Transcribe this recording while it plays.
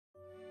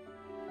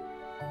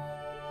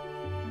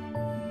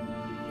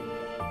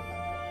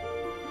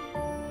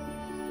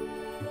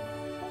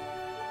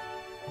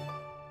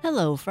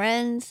Hello,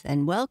 friends,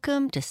 and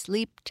welcome to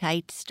Sleep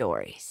Tight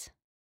Stories.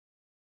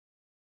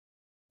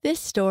 This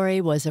story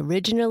was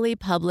originally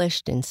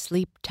published in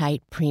Sleep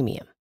Tight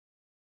Premium.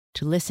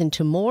 To listen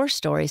to more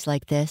stories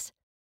like this,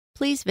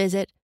 please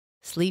visit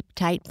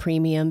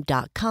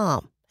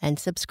sleeptightpremium.com and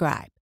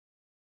subscribe.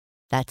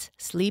 That's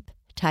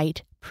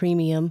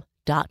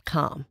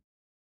sleeptightpremium.com.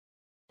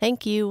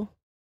 Thank you.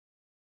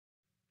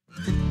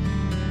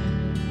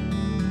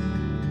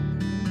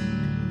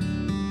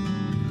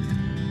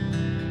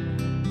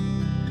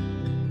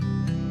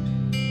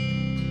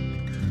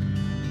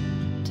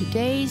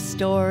 Today's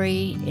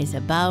story is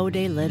about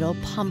a little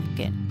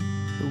pumpkin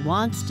who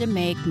wants to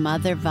make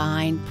Mother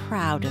Vine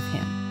proud of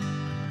him.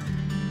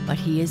 But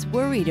he is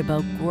worried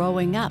about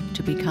growing up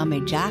to become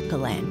a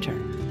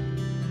jack-o'-lantern.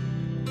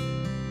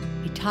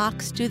 He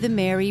talks to the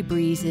merry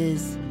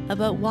breezes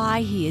about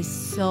why he is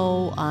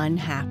so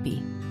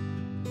unhappy.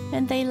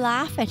 And they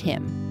laugh at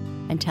him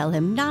and tell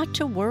him not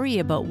to worry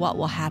about what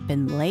will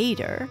happen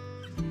later.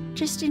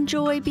 Just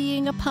enjoy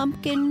being a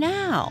pumpkin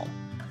now.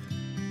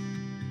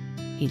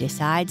 He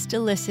decides to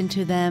listen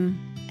to them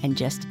and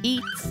just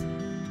eats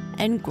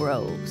and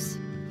grows.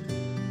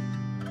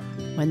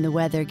 When the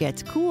weather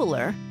gets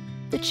cooler,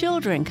 the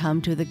children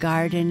come to the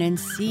garden and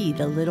see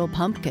the little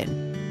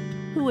pumpkin,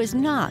 who is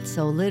not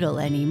so little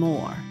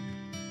anymore.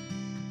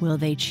 Will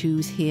they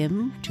choose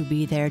him to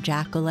be their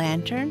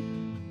jack-o'-lantern?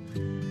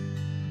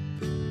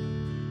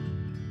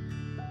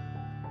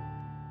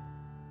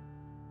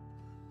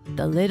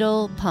 The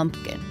Little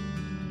Pumpkin.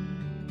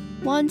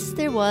 Once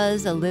there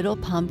was a little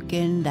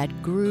pumpkin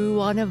that grew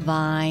on a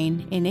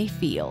vine in a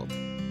field.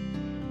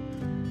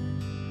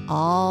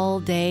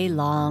 All day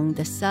long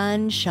the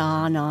sun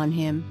shone on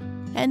him,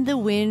 and the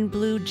wind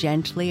blew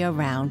gently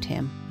around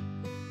him.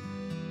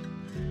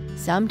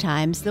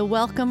 Sometimes the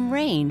welcome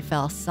rain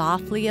fell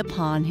softly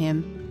upon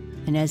him,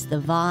 and as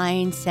the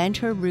vine sent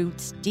her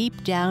roots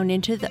deep down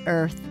into the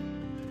earth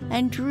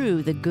and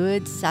drew the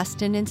good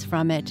sustenance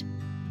from it,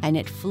 and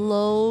it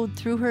flowed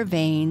through her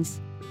veins,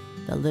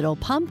 the little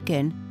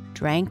pumpkin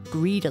drank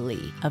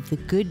greedily of the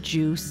good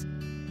juice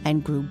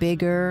and grew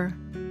bigger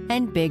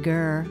and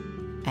bigger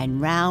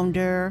and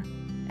rounder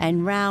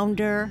and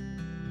rounder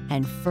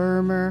and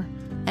firmer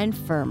and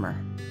firmer.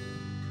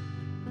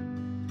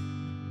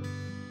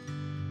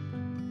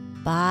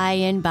 By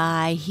and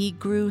by, he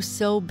grew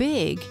so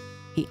big,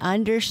 he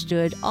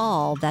understood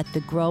all that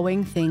the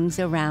growing things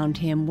around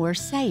him were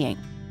saying,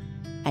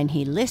 and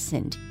he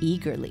listened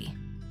eagerly.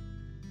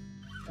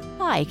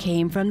 "I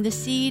came from the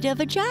seed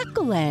of a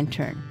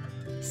jack-o'-lantern,"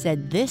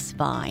 said this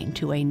vine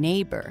to a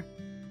neighbor.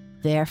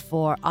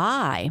 "Therefore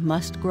I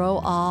must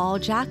grow all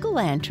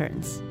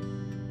jack-o'-lanterns."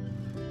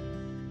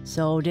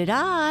 "So did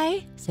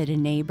I," said a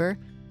neighbor,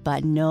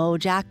 "but no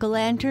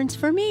jack-o'-lanterns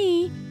for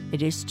me.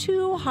 It is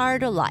too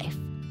hard a life.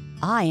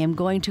 I am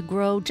going to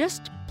grow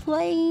just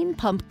plain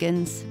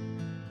pumpkins."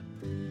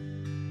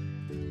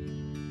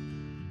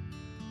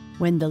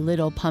 When the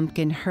little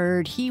pumpkin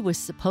heard he was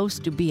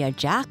supposed to be a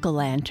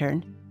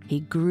jack-o'-lantern, he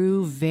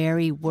grew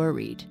very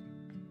worried,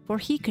 for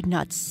he could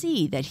not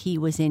see that he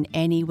was in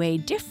any way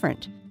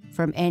different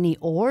from any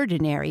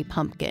ordinary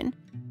pumpkin.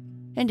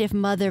 And if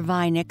Mother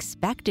Vine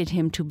expected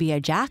him to be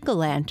a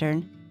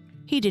jack-o'-lantern,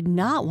 he did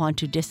not want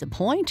to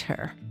disappoint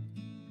her.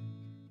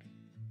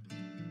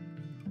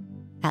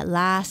 At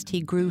last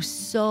he grew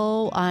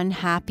so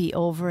unhappy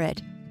over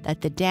it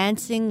that the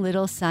dancing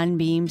little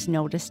sunbeams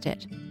noticed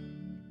it.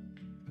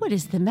 "What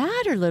is the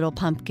matter, little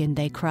pumpkin?"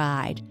 they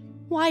cried.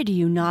 "Why do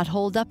you not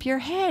hold up your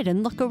head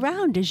and look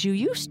around as you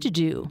used to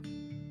do?"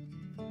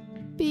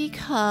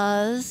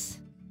 "Because,"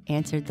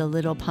 answered the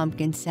little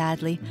pumpkin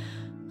sadly,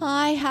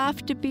 "I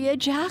have to be a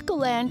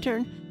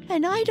jack-o'-lantern,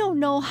 and I don't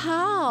know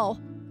how.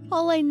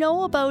 All I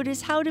know about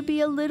is how to be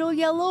a little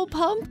yellow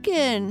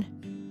pumpkin."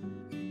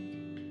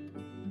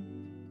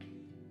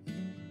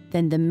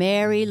 Then the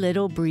merry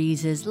little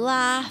breezes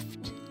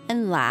laughed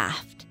and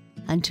laughed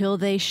until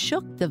they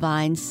shook the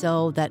vine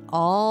so that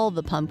all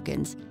the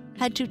pumpkins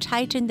had to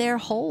tighten their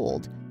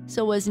hold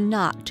so as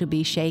not to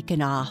be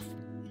shaken off.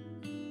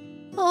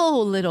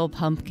 "Oh, little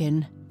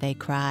pumpkin," they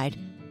cried,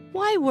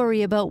 "why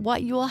worry about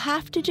what you will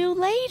have to do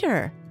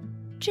later?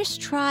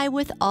 Just try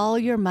with all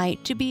your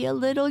might to be a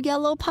little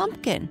yellow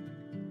pumpkin,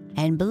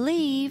 and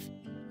believe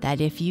that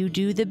if you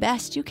do the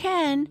best you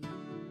can,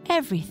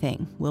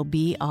 everything will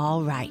be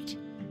all right.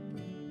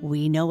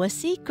 We know a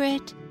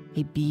secret,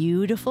 a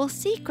beautiful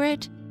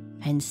secret,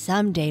 and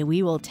someday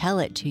we will tell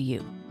it to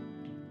you."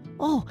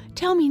 "Oh,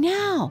 tell me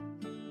now,"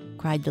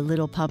 cried the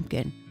little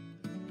pumpkin.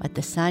 But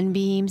the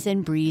sunbeams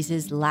and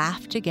breezes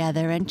laughed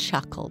together and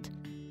chuckled.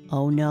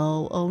 "Oh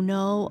no, oh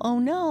no, oh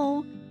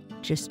no.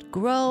 Just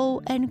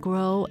grow and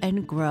grow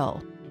and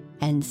grow,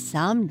 and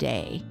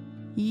someday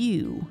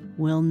you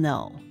will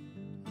know."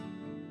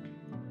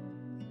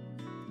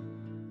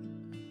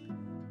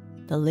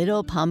 The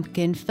little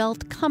pumpkin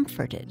felt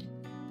comforted.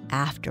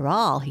 After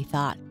all, he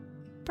thought,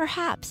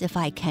 perhaps if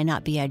I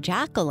cannot be a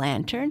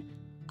jack-o'-lantern,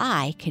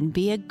 I can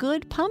be a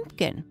good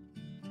pumpkin.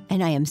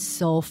 And I am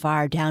so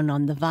far down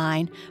on the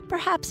vine,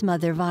 perhaps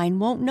Mother Vine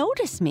won't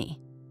notice me.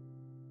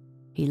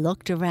 He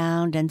looked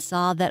around and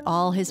saw that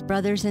all his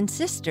brothers and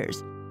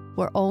sisters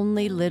were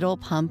only little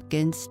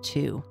pumpkins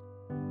too.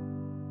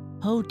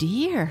 "Oh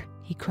dear,"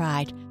 he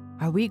cried,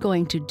 "are we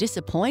going to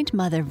disappoint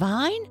Mother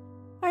Vine?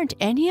 Aren't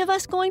any of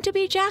us going to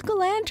be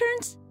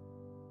jack-o'-lanterns?"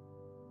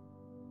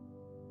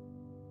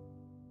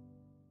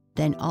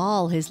 Then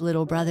all his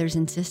little brothers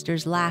and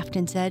sisters laughed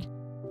and said,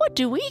 "What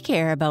do we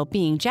care about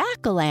being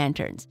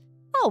jack-o'-lanterns?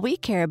 All we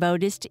care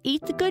about is to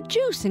eat the good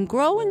juice and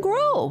grow and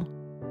grow."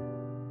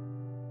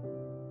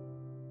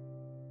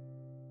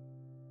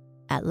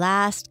 At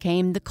last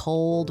came the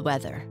cold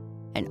weather,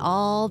 and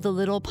all the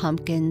little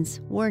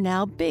pumpkins were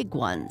now big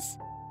ones,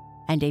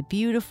 and a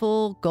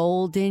beautiful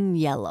golden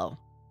yellow.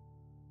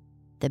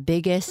 The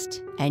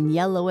biggest and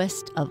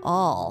yellowest of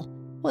all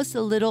was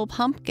the little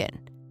pumpkin,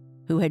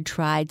 who had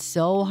tried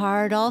so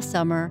hard all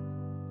summer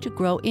to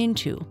grow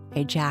into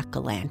a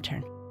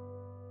jack-o'-lantern.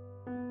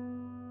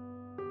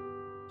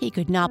 He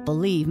could not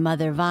believe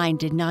Mother Vine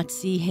did not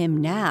see him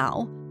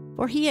now,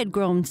 for he had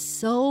grown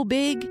so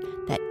big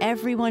that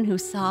everyone who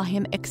saw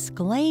him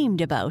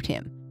exclaimed about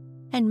him,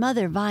 and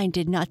Mother Vine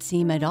did not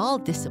seem at all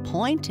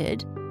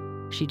disappointed.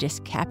 She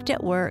just kept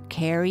at work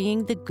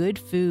carrying the good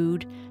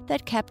food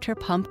that kept her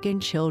pumpkin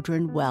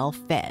children well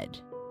fed.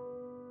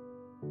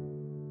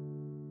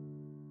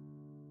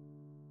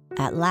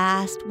 At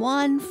last,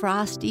 one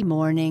frosty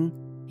morning,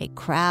 a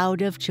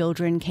crowd of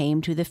children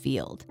came to the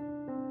field.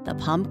 "The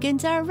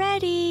pumpkins are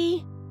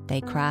ready,"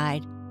 they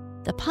cried.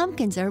 "The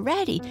pumpkins are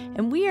ready,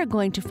 and we are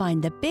going to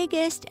find the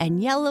biggest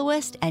and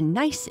yellowest and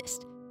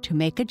nicest to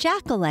make a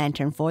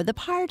jack-o'-lantern for the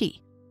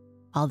party.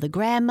 All the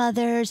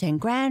grandmothers and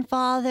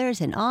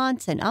grandfathers and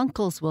aunts and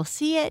uncles will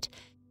see it,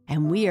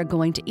 and we are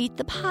going to eat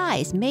the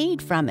pies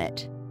made from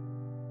it."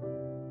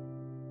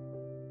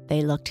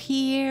 They looked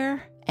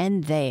here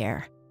and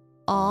there,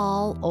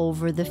 all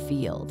over the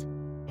field,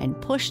 and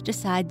pushed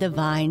aside the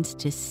vines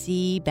to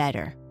see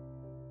better.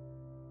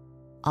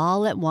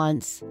 All at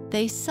once,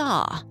 they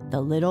saw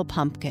the little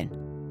pumpkin.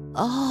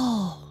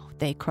 "Oh,"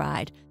 they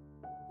cried,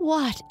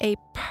 "what a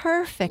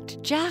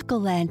perfect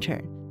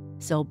jack-o'-lantern!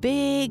 So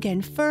big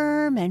and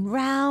firm and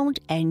round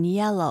and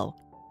yellow.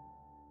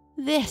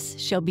 This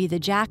shall be the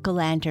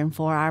jack-o'-lantern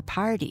for our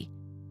party,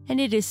 and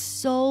it is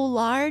so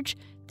large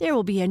there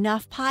will be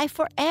enough pie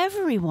for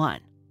everyone."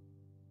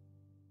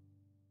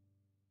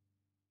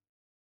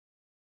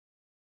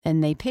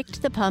 Then they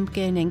picked the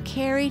pumpkin and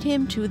carried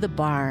him to the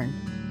barn.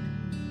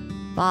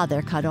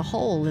 Father cut a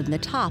hole in the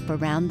top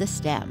around the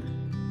stem,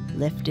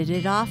 lifted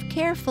it off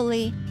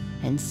carefully,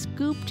 and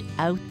scooped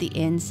out the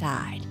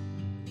inside,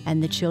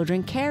 and the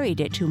children carried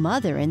it to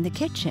Mother in the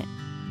kitchen.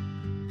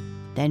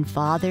 Then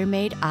Father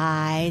made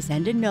eyes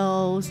and a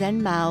nose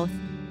and mouth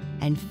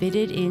and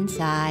fitted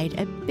inside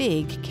a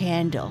big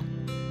candle.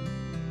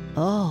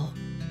 "Oh,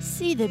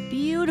 see the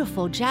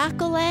beautiful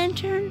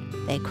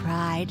jack-o'-lantern," they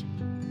cried.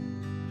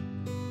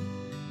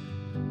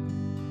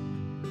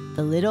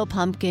 The little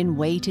pumpkin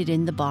waited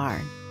in the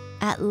barn.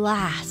 "At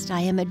last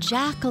I am a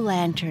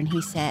jack-o'-lantern,"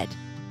 he said.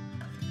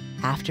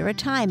 After a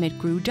time it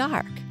grew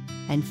dark,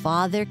 and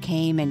Father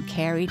came and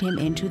carried him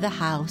into the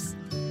house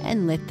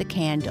and lit the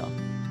candle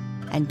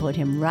and put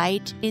him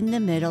right in the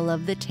middle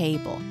of the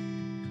table.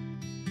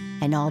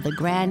 And all the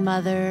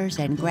grandmothers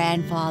and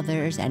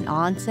grandfathers and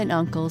aunts and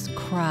uncles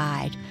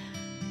cried,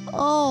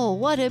 "Oh,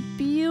 what a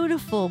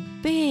beautiful,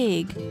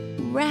 big,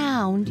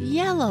 round,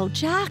 yellow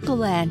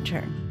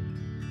jack-o'-lantern!"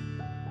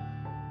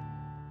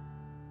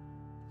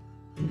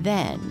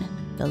 Then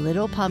the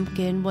little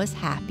pumpkin was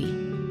happy,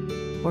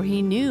 for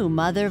he knew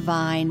Mother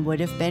Vine would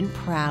have been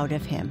proud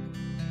of him.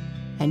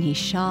 And he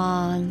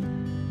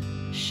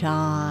shone,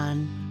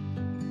 shone,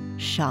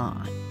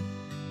 shone,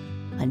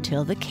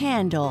 until the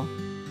candle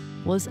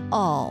was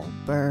all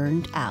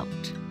burned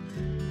out.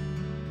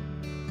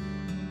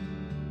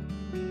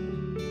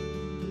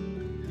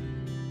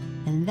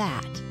 And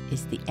that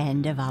is the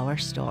end of our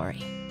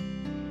story.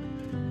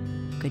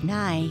 Good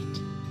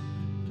night.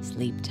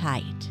 Sleep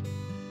tight.